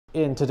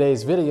In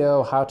today's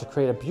video, how to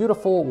create a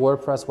beautiful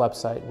WordPress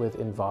website with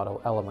Envato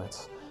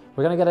Elements.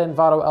 We're going to get an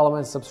Envato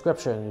Elements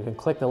subscription. You can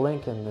click the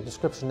link in the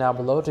description down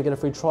below to get a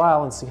free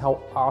trial and see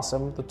how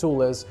awesome the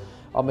tool is.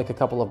 I'll make a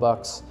couple of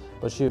bucks,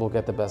 but you will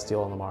get the best deal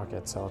on the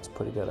market, so it's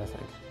pretty good, I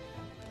think.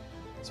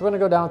 So we're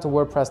going to go down to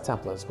WordPress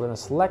templates. We're going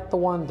to select the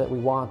one that we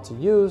want to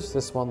use.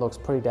 This one looks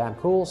pretty damn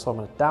cool, so I'm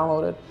going to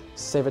download it,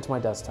 save it to my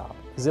desktop.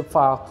 Zip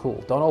file,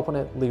 cool. Don't open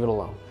it, leave it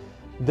alone.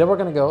 Then we're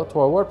going to go to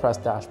our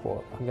WordPress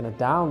dashboard. I'm going to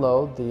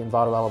download the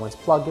Envato Elements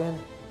plugin.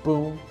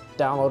 Boom,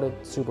 download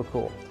it, super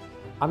cool.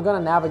 I'm going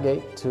to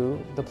navigate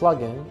to the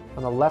plugin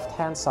on the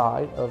left-hand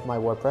side of my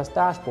WordPress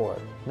dashboard.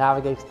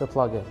 Navigate to the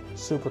plugin,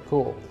 super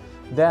cool.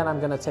 Then I'm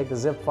going to take the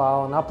zip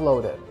file and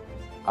upload it.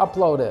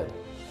 Upload it.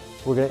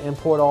 We're going to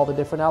import all the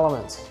different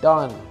elements.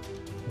 Done.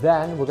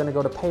 Then we're going to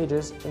go to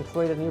Pages and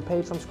create a new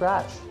page from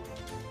scratch.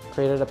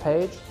 Created a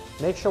page.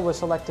 Make sure we're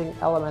selecting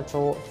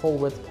Elemental Full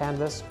Width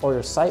Canvas or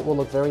your site will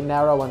look very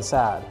narrow and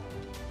sad.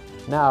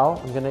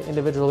 Now I'm going to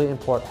individually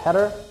import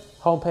header,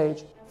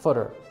 homepage,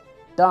 footer.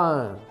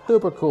 Done.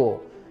 Super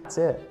cool. That's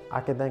it.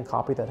 I could then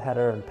copy that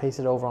header and paste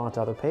it over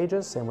onto other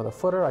pages. Same with a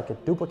footer. I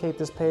could duplicate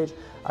this page.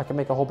 I can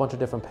make a whole bunch of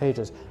different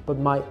pages. But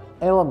my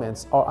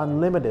elements are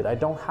unlimited. I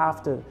don't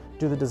have to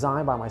do the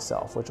design by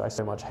myself, which I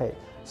so much hate.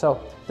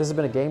 So this has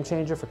been a game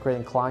changer for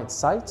creating client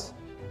sites.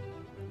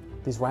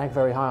 These rank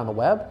very high on the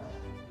web.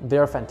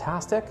 They're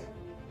fantastic,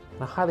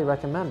 and I highly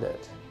recommend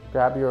it.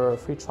 Grab your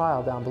free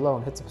trial down below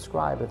and hit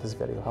subscribe if this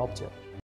video helped you.